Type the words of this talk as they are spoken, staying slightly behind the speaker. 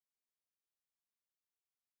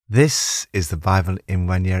This is the Bible in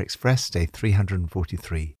 1 Year Express, day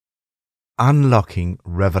 343. Unlocking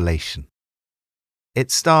Revelation.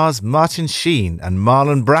 It stars Martin Sheen and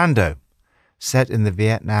Marlon Brando. Set in the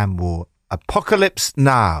Vietnam War, Apocalypse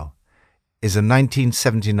Now is a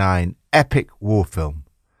 1979 epic war film.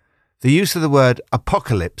 The use of the word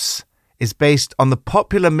apocalypse is based on the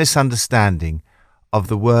popular misunderstanding of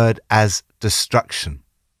the word as destruction.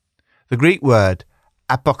 The Greek word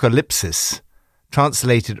apocalypsis,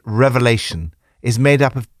 translated revelation, is made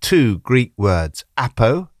up of two Greek words,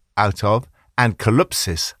 apo, out of, and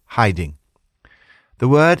kalypsis, hiding. The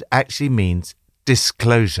word actually means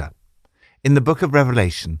disclosure. In the book of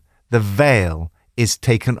Revelation, the veil is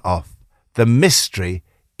taken off. The mystery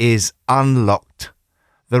is unlocked.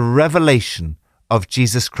 The revelation of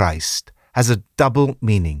Jesus Christ has a double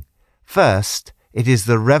meaning. First, it is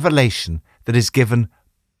the revelation that is given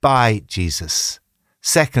by Jesus.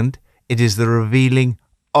 Second, it is the revealing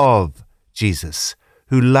of Jesus,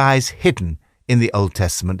 who lies hidden in the Old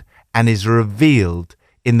Testament and is revealed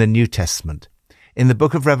in the New Testament. In the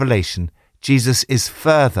book of Revelation, Jesus is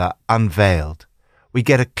further unveiled. We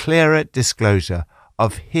get a clearer disclosure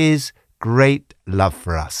of his great love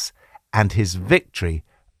for us and his victory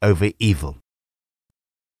over evil.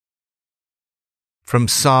 From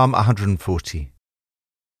Psalm 140.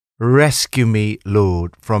 Rescue me,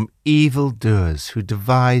 Lord, from evildoers who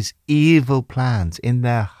devise evil plans in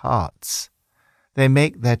their hearts. They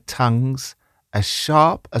make their tongues as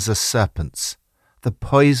sharp as a serpent's. The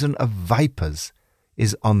poison of vipers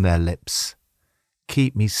is on their lips.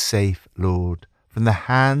 Keep me safe, Lord, from the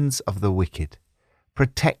hands of the wicked.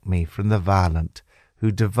 Protect me from the violent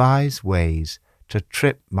who devise ways to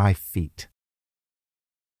trip my feet.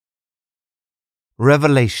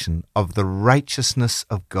 Revelation of the righteousness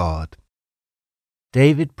of God.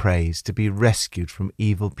 David prays to be rescued from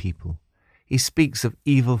evil people. He speaks of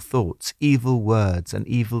evil thoughts, evil words, and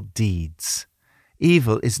evil deeds.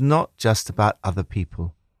 Evil is not just about other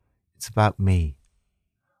people. It's about me.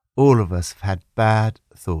 All of us have had bad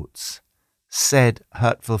thoughts, said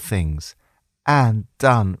hurtful things, and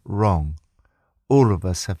done wrong. All of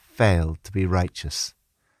us have failed to be righteous.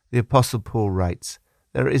 The Apostle Paul writes,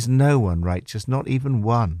 "There is no one righteous, not even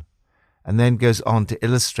one," and then goes on to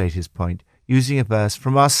illustrate his point using a verse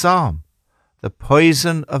from our psalm. The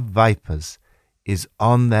poison of vipers is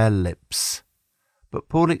on their lips. But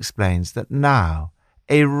Paul explains that now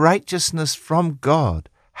a righteousness from God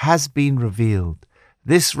has been revealed.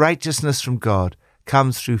 This righteousness from God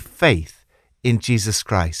comes through faith in Jesus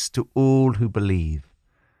Christ to all who believe.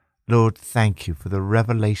 Lord, thank you for the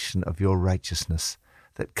revelation of your righteousness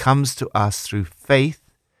that comes to us through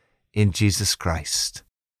faith in Jesus Christ.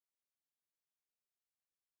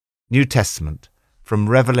 New Testament, from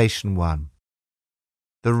Revelation 1.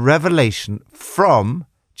 The revelation from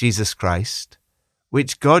Jesus Christ,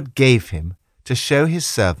 which God gave him to show his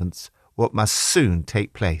servants what must soon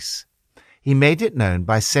take place. He made it known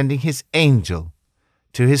by sending his angel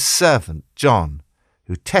to his servant John,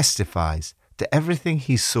 who testifies to everything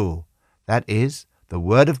he saw, that is, the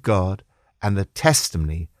word of God and the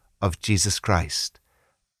testimony of Jesus Christ.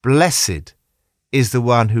 Blessed is the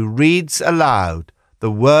one who reads aloud the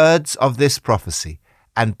words of this prophecy,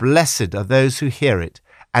 and blessed are those who hear it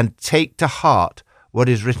and take to heart what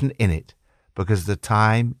is written in it, because the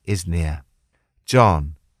time is near.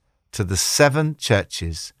 John, to the 7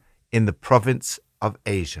 churches in the province of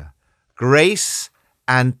Asia, grace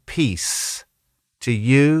and peace to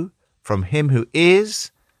you from him who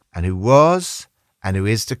is, and who was, and who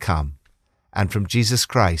is to come, and from Jesus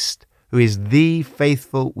Christ, who is the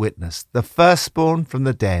faithful witness, the firstborn from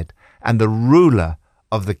the dead, and the ruler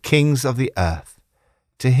of the kings of the earth,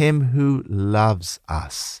 to him who loves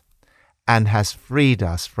us and has freed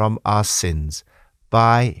us from our sins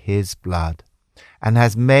by his blood, and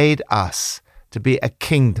has made us to be a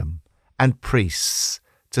kingdom and priests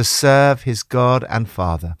to serve his God and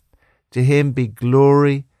Father. To him be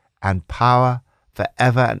glory and power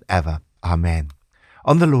forever and ever. Amen.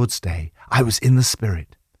 On the Lord's day, I was in the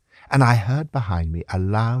Spirit, and I heard behind me a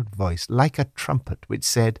loud voice like a trumpet, which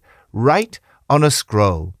said, "Write on a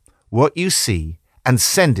scroll what you see and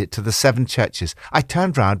send it to the 7 churches." I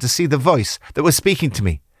turned round to see the voice that was speaking to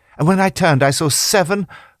me, and when I turned, I saw 7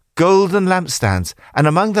 golden lampstands, and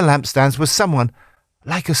among the lampstands was someone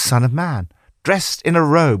like a son of man, dressed in a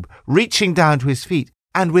robe, reaching down to his feet,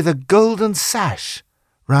 and with a golden sash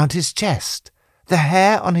round his chest. The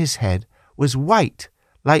hair on his head was white,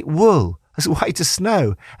 like wool, as white as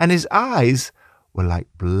snow, and his eyes were like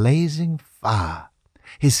blazing fire.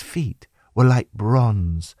 His feet were like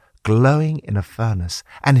bronze, glowing in a furnace,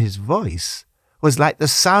 and his voice was like the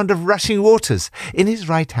sound of rushing waters. In his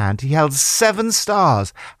right hand he held 7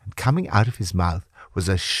 stars, and coming out of his mouth was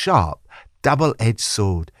a sharp, double-edged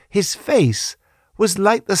sword. His face was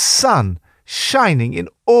like the sun, shining in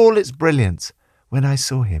all its brilliance. When I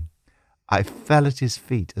saw him, I fell at his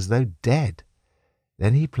feet as though dead.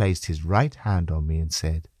 Then he placed his right hand on me and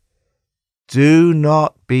said, "Do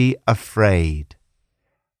not be afraid.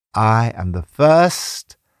 I am the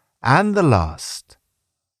first and the last.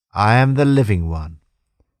 I am the living one.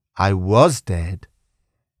 I was dead,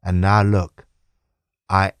 and now look,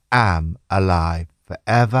 I am alive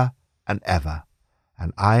forever and ever,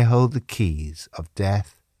 and I hold the keys of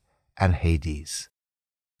death and Hades."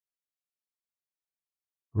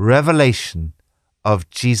 Revelation of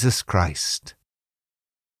Jesus Christ.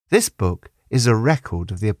 This book is a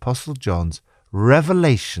record of the Apostle John's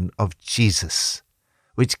revelation of Jesus,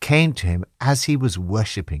 which came to him as he was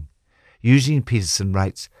worshipping. Eugene Peterson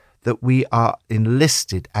writes that we are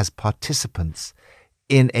enlisted as participants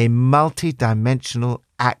in a multi-dimensional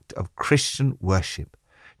act of Christian worship.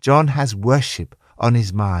 John has worship on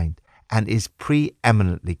his mind and is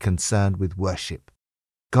preeminently concerned with worship.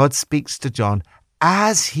 God speaks to John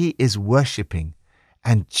as he is worshipping,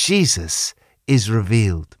 and Jesus is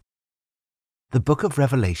revealed. The book of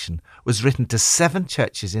Revelation was written to 7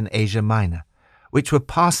 churches in Asia Minor, which were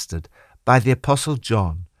pastored by the Apostle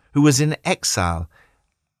John, who was in exile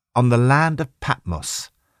on the land of Patmos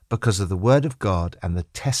because of the word of God and the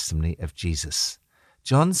testimony of Jesus.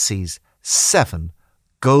 John sees 7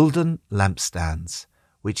 golden lampstands,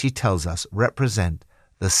 which he tells us represent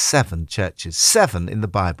the 7 churches. 7 in the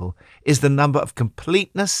Bible is the number of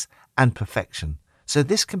completeness and perfection. So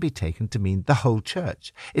this can be taken to mean the whole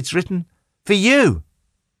church. It's written for you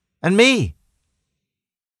and me.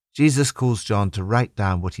 Jesus calls John to write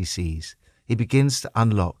down what he sees. He begins to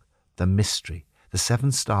unlock the mystery. The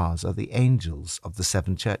 7 stars are the angels of the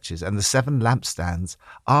 7 churches, and the 7 lampstands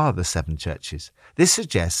are the 7 churches. This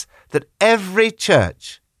suggests that every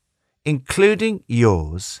church, including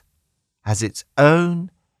yours, has its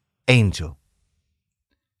own angel.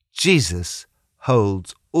 Jesus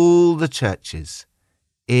holds all the churches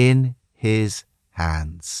in his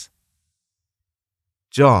hands.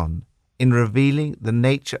 John, in revealing the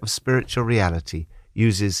nature of spiritual reality,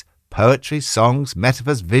 uses poetry, songs,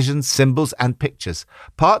 metaphors, visions, symbols, and pictures.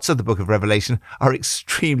 Parts of the book of Revelation are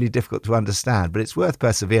extremely difficult to understand, but it's worth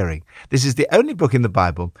persevering. This is the only book in the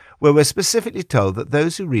Bible where we're specifically told that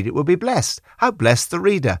those who read it will be blessed. How blessed the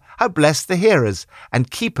reader, how blessed the hearers and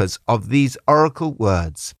keepers of these oracle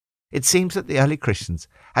words. It seems that the early Christians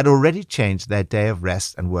had already changed their day of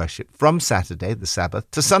rest and worship from Saturday, the Sabbath,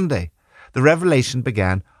 to Sunday. The revelation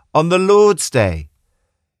began on the Lord's Day,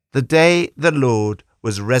 the day the Lord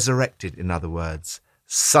was resurrected, in other words,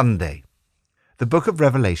 Sunday. The book of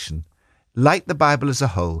Revelation, like the Bible as a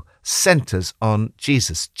whole, centers on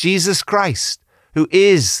Jesus Christ, who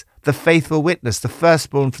is the faithful witness, the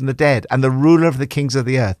firstborn from the dead, and the ruler of the kings of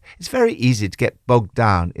the earth. It's very easy to get bogged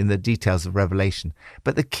down in the details of Revelation,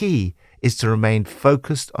 but the key is to remain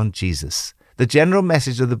focused on Jesus. The general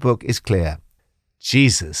message of the book is clear.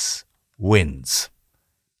 Jesus wins.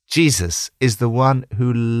 Jesus is the one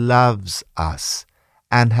who loves us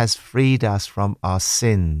and has freed us from our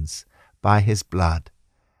sins by his blood,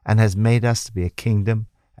 and has made us to be a kingdom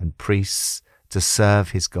and priests to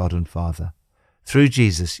serve his God and Father. Through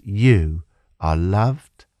Jesus, you are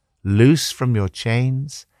loved, loose from your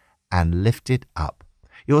chains, and lifted up.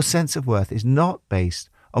 Your sense of worth is not based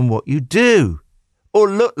on what you do or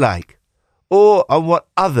look like, or on what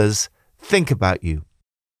others think about you.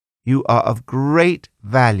 You are of great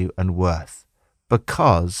value and worth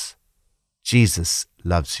because Jesus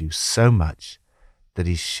loves you so much that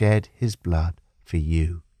he shed his blood for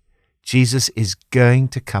you. Jesus is going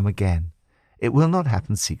to come again. It will not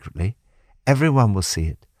happen secretly. Everyone will see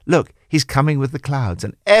it. Look, he's coming with the clouds,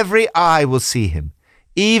 and every eye will see him,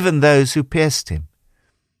 even those who pierced him.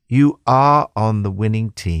 You are on the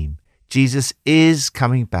winning team. Jesus is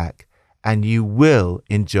coming back, and you will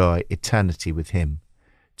enjoy eternity with him.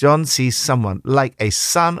 John sees someone like a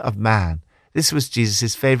son of man. This was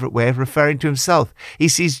Jesus' favorite way of referring to himself. He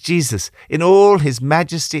sees Jesus in all his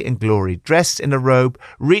majesty and glory, dressed in a robe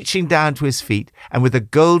reaching down to his feet and with a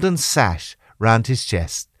golden sash round his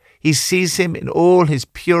chest. He sees him in all his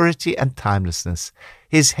purity and timelessness.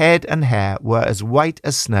 His head and hair were as white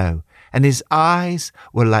as snow, and his eyes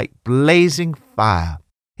were like blazing fire.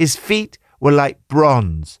 His feet were like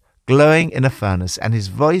bronze, glowing in a furnace, and his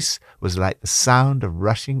voice was like the sound of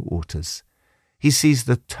rushing waters. He sees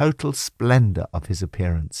the total splendor of his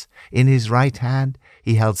appearance. In his right hand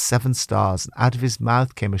he held 7 stars, and out of his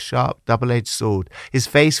mouth came a sharp, double-edged sword. His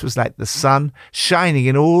face was like the sun, shining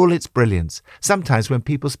in all its brilliance. Sometimes when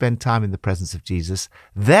people spend time in the presence of Jesus,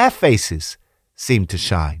 their faces seem to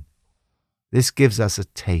shine. This gives us a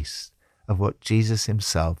taste of what Jesus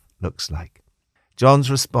himself looks like.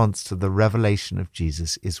 John's response to the revelation of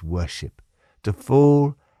Jesus is worship, to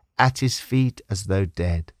fall at his feet as though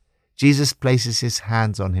dead. Jesus places his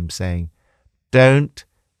hands on him, saying, "Don't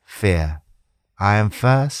fear. I am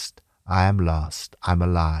first, I am last, I'm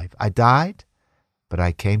alive. I died, but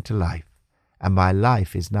I came to life, and my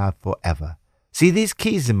life is now forever. See these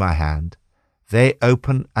keys in my hand? They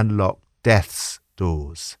open and lock death's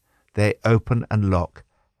doors. They open and lock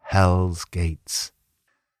hell's gates."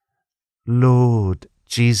 Lord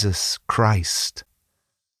Jesus Christ,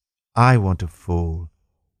 I want to fall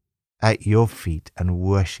at your feet and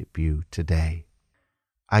worship you today.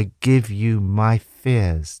 I give you my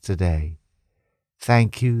fears today.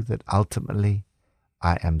 Thank you that ultimately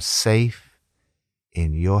I am safe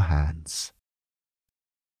in your hands.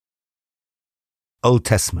 Old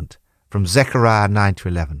Testament, from Zechariah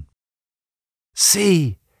 9-11.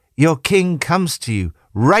 See, your king comes to you,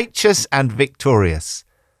 righteous and victorious,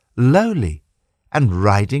 lowly and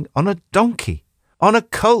riding on a donkey, on a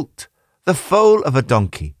colt, the foal of a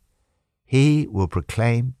donkey. He will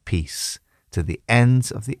proclaim peace to the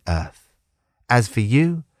ends of the earth. As for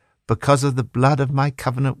you, because of the blood of my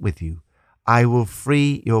covenant with you, I will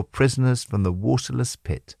free your prisoners from the waterless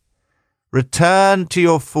pit. Return to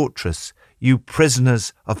your fortress, you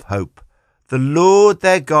prisoners of hope. The Lord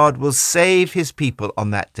their God will save his people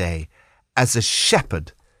on that day, as a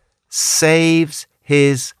shepherd saves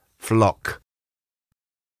his flock.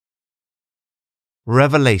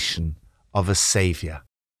 Revelation of a Saviour.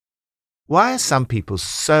 Why are some people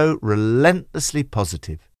so relentlessly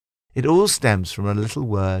positive? It all stems from a little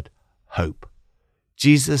word, hope.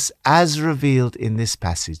 Jesus, as revealed in this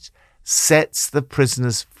passage, sets the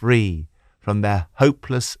prisoners free from their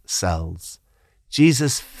hopeless cells.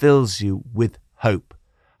 Jesus fills you with hope.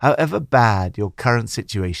 However bad your current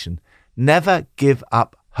situation, never give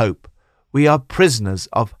up hope. We are prisoners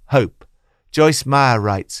of hope. Joyce Meyer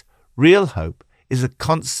writes, "Real hope is a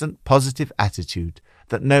constant positive attitude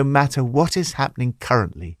that no matter what is happening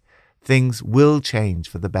currently, things will change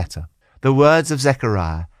for the better." The words of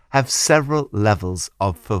Zechariah have several levels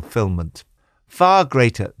of fulfillment. Far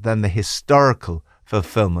greater than the historical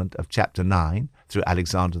fulfillment of chapter 9 through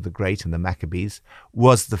Alexander the Great and the Maccabees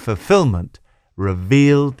was the fulfillment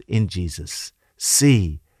revealed in Jesus.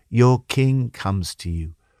 See, your king comes to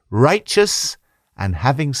you, righteous and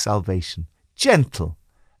having salvation, gentle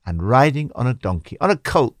and riding on a donkey, on a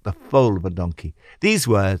colt, the foal of a donkey. These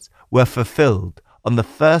words were fulfilled on the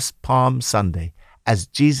first Palm Sunday as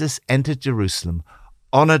Jesus entered Jerusalem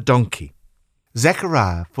on a donkey.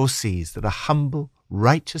 Zechariah foresees that a humble,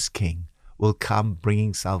 righteous king will come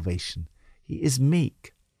bringing salvation. He is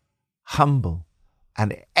meek, humble,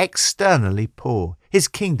 and externally poor. His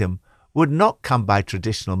kingdom would not come by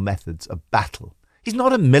traditional methods of battle. He's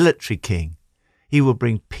not a military king. He will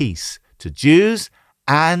bring peace to Jews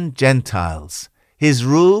and Gentiles. His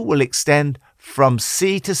rule will extend from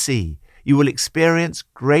sea to sea. You will experience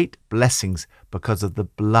great blessings because of the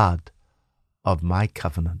blood of my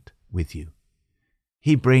covenant with you.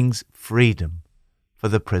 He brings freedom for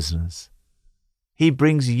the prisoners. He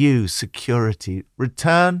brings you security.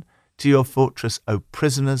 Return to your fortress, O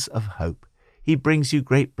prisoners of hope. He brings you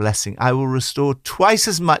great blessing. I will restore twice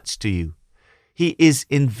as much to you. He is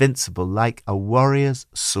invincible like a warrior's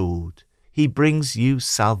sword. He brings you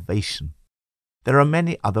salvation. There are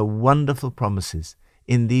many other wonderful promises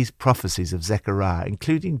in these prophecies of Zechariah,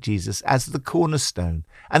 including Jesus as the cornerstone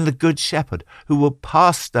and the good shepherd who will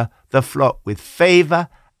pasture the flock with favor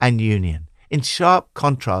and union. In sharp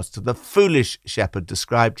contrast to the foolish shepherd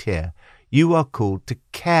described here, you are called to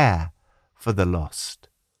care for the lost,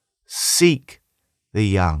 seek the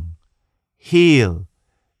young, heal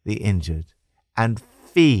the injured, and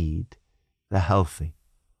feed the healthy.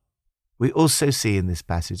 We also see in this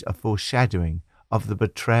passage a foreshadowing of the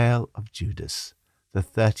betrayal of Judas. The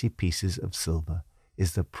 30 pieces of silver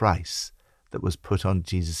is the price that was put on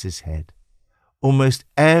Jesus' head. Almost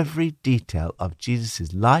every detail of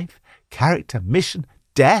Jesus' life, character, mission,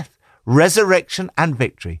 death, resurrection, and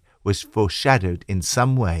victory was foreshadowed in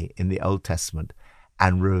some way in the Old Testament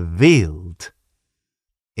and revealed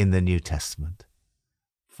in the New Testament.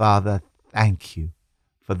 Father, thank you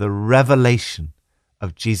for the revelation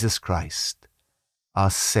of Jesus Christ, our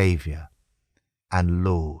Saviour and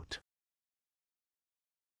Lord.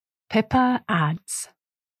 Pippa adds,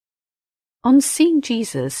 on seeing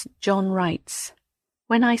Jesus, John writes,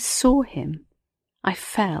 when I saw him, I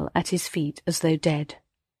fell at his feet as though dead.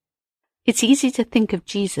 It's easy to think of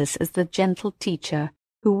Jesus as the gentle teacher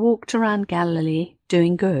who walked around Galilee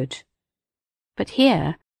doing good. But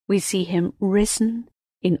here we see him risen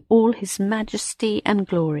in all his majesty and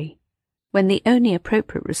glory, when the only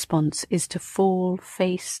appropriate response is to fall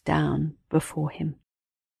face down before him.